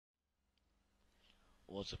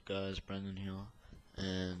What's up guys, Brandon here,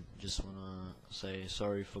 and just wanna say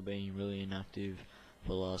sorry for being really inactive for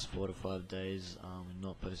the last 4 to 5 days,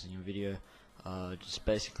 not posting a video. Just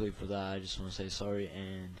basically for that I just wanna say sorry,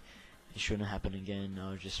 and it shouldn't happen again.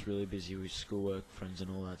 I was just really busy with schoolwork, friends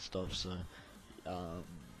and all that stuff, so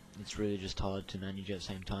it's really just hard to manage at the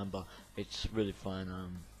same time, but it's really fine. I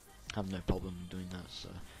have no problem doing that, so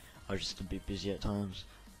I was just a bit busy at times,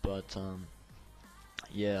 but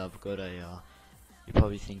yeah, I've got a you're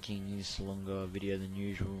probably thinking it's a longer video than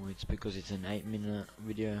usual. It's because it's an 8-minute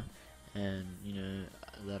video, and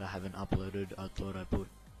that I haven't uploaded. I thought I put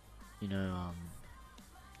 2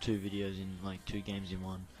 videos in, like 2 games in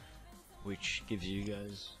one, which gives you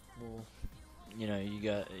guys more. You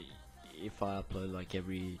got, if I upload like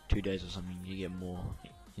every 2 days or something, you get more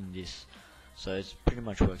in this, so it's pretty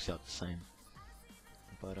much works out the same.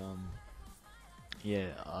 But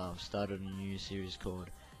yeah, I've started a new series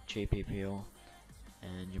called Cheap EPL,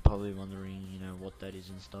 and you're probably wondering what that is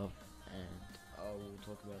and stuff, and I will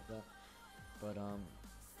talk about that. But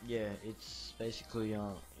yeah, it's basically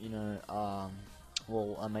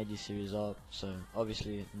well, I made this series up, so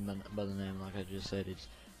obviously by the name, like I just said, it's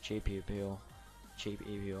cheap EPL.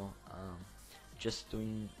 Just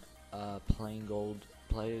doing plain gold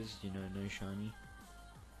players, no shiny,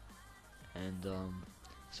 and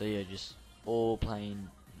so yeah, just all plain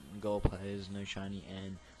gold players, no shiny,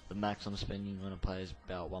 and the max I'm spending on a player is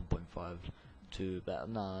about 1.5 to about,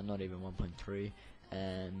 not even 1.3,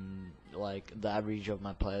 and like the average of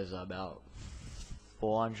my players are about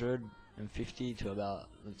 450 to about,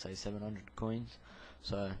 let's say, 700 coins,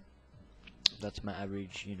 so that's my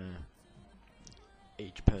average,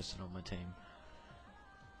 each person on my team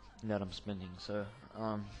that I'm spending. So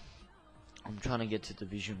I'm trying to get to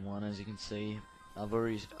Division 1. As you can see, I've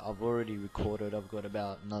already recorded. I've got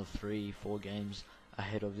about another 3-4 games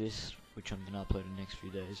ahead of this, which I'm gonna upload in the next few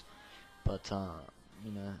days. But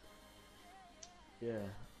yeah,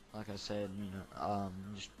 like I said,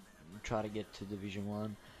 just try to get to Division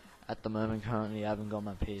 1. At the moment, currently, I haven't got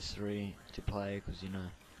my PS3 to play because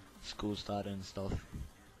school started and stuff,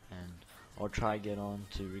 and I'll try to get on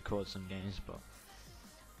to record some games, but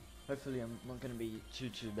hopefully I'm not gonna be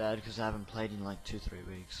too bad because I haven't played in like 2-3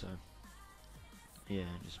 weeks. So yeah,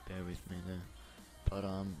 just bear with me there. But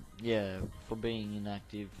yeah, for being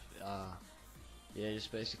inactive, yeah,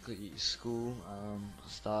 just basically school. I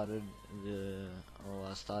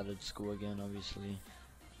started school again, obviously.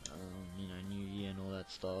 New year and all that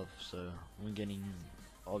stuff. So we're getting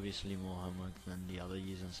obviously more homework than the other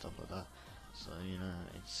years and stuff like that. So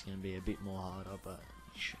it's gonna be a bit more harder, but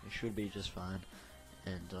it should be just fine.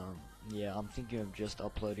 And yeah, I'm thinking of just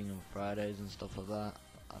uploading on Fridays and stuff like that.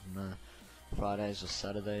 I don't know, Fridays or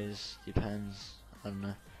Saturdays, depends. I don't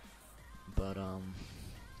know, but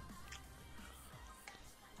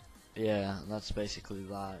yeah, that's basically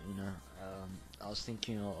that. I was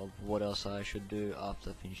thinking of what else I should do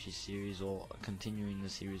after I finish this series, or continuing the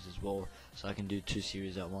series as well, so I can do 2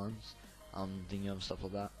 series at once. I'm thinking of stuff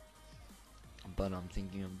like that, but I'm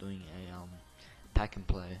thinking of doing a pack and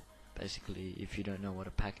play. Basically, if you don't know what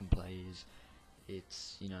a pack and play is,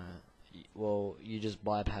 it's well, you just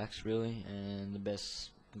buy packs really, and the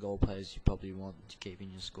best goal players you probably want to keep in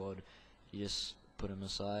your squad, you just put them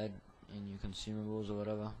aside in your consumables or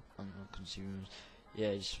whatever. Not consumables.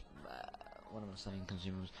 Yeah, just what am I saying?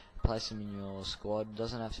 Consumables. Place them in your squad.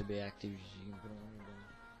 Doesn't have to be active. You can put them on your bench.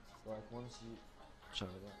 Like once you,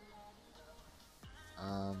 sorry about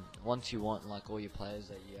that. Once you want like all your players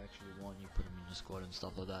that you actually want, you put them in your squad and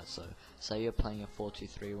stuff like that. So say you're playing a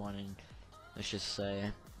 4-2-3-1, and let's just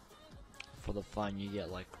say for the fun you get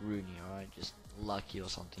like Rooney, alright, just lucky or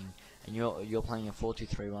something, and you're playing a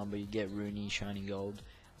 4-2-3-1, but you get Rooney shiny gold.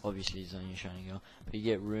 Obviously he's only shiny gold, but you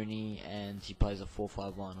get Rooney and he plays a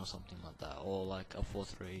 4-5-1 or something like that, or like a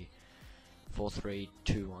 4-3-2-1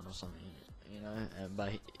 or something,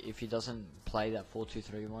 but if he doesn't play that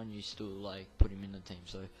 4-2-3-1, you still like put him in the team,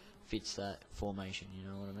 so fits that formation, you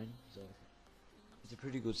know what I mean? So it's a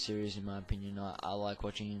pretty good series in my opinion. I like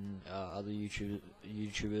watching other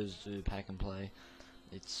YouTubers do pack and play.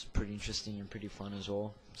 It's pretty interesting and pretty fun as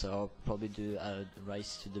well. So I'll probably do a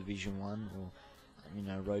race to Division 1, or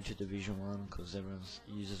road to Division 1, because everyone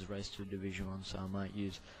uses race to Division 1. So I might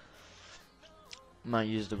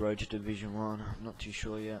use the road to Division 1. I'm not too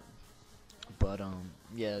sure yet. But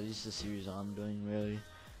yeah, this is the series I'm doing really.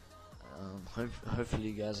 Hopefully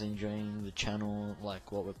you guys are enjoying the channel,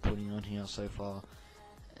 like what we're putting on here so far,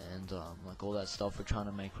 and like all that stuff. We're trying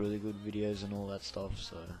to make really good videos and all that stuff,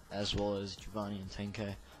 so as well as Giovanni and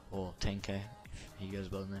 10k, or 10k if he goes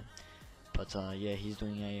by the name. But yeah, he's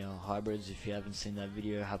doing a hybrids. If you haven't seen that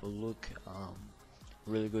video, have a look.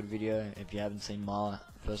 really good video. If you haven't seen my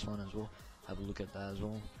first one as well, have a look at that as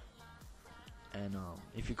well. And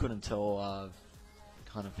if you couldn't tell, I've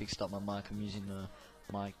kind of fixed up my mic. I'm using the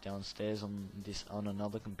mic downstairs on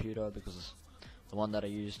another computer, because the one that I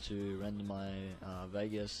use to render my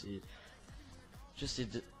Vegas, it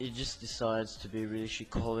just decides to be really shit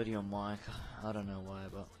quality on mic. I don't know why,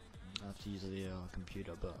 but I have to use the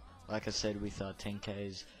computer. But like I said, with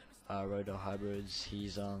 10K's rotor hybrids, he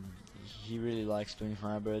really likes doing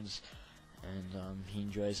hybrids, and he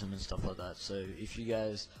enjoys them and stuff like that. So if you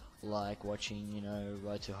guys like watching,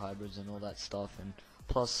 road to hybrids and all that stuff, and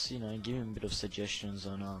plus, give him a bit of suggestions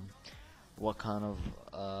on what kind of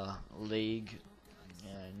league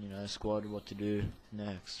and squad, what to do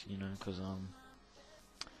next, because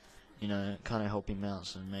kind of help him out.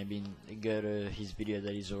 So maybe go to his video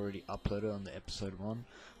that he's already uploaded on the episode 1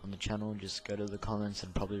 on the channel. Just go to the comments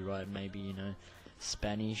and probably write maybe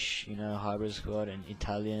Spanish hybrid squad, and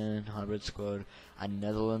Italian hybrid squad, and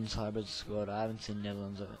Netherlands hybrid squad. I haven't seen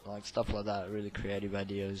Netherlands, like stuff like that. Really creative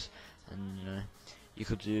ideas. And you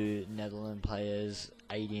could do Netherlands players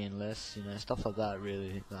 80 and less, stuff like that.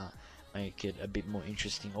 Really, that make it a bit more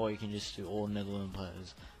interesting. Or you can just do all Netherlands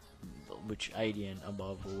players, which 80 and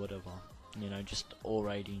above or whatever, just all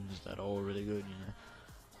ratings that are all really good,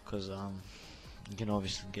 because you can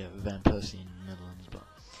obviously get Van Persie in the Netherlands, but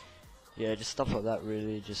yeah, just stuff like that.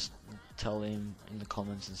 Really, just tell him in the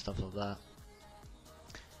comments and stuff like that.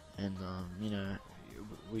 And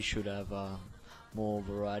we should have more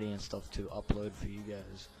variety and stuff to upload for you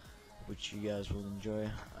guys, which you guys will enjoy.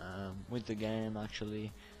 With the game,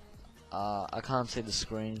 actually, I can't see the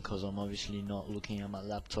screen because I'm obviously not looking at my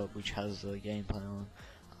laptop, which has the gameplay on.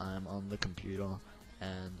 I'm on the computer,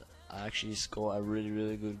 and I actually scored a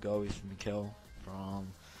really good goal with Mikel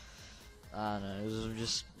from, I don't know, it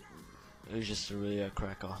was just a really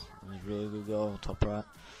cracker. It was a really good goal, top right.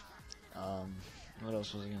 What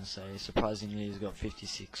else was I gonna say? Surprisingly, he's got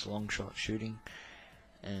 56 long shot shooting,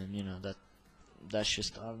 and that's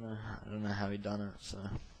just, I don't know how he done it. So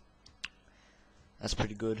that's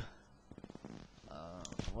pretty good.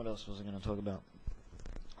 What else was I gonna talk about?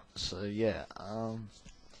 So yeah,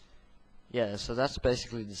 so that's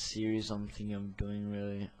basically the series I'm thinking of doing,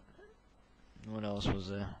 really. What else was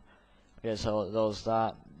there? Yeah, so there was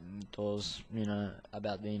that. There was,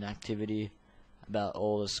 about the inactivity, about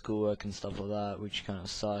all the schoolwork and stuff like that, which kind of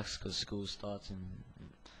sucks because school starts, and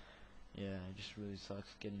yeah, it just really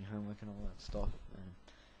sucks getting homework and all that stuff. And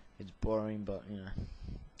it's boring, but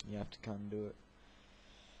you have to kind of do it,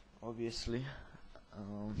 obviously.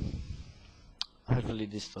 Hopefully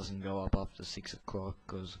this doesn't go up after 6 o'clock,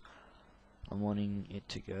 because I'm wanting it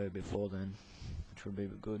to go before then, which would be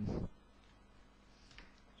good.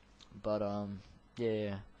 But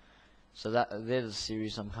yeah, so they're the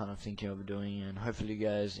series I'm kind of thinking of doing, and hopefully you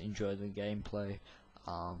guys enjoy the gameplay.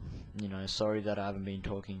 Sorry that I haven't been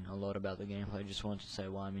talking a lot about the gameplay. Just wanted to say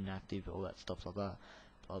why I'm inactive, all that stuff like that,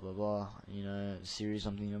 blah blah blah. Series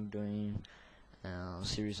I'm thinking of doing,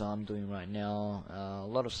 series I'm doing right now. A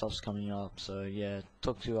lot of stuff's coming up, so yeah,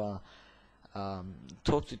 talk to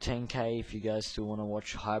 10K if you guys still want to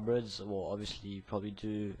watch hybrids. Well, obviously you probably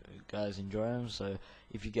do guys enjoy them, so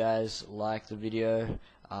if you guys like the video,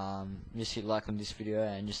 just hit like on this video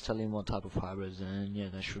and just tell him what type of hybrids, and yeah,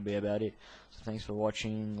 that should be about it. So thanks for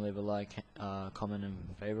watching. Leave a like, comment and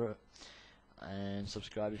favorite, and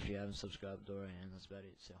subscribe if you haven't subscribed already, and that's about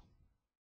it. So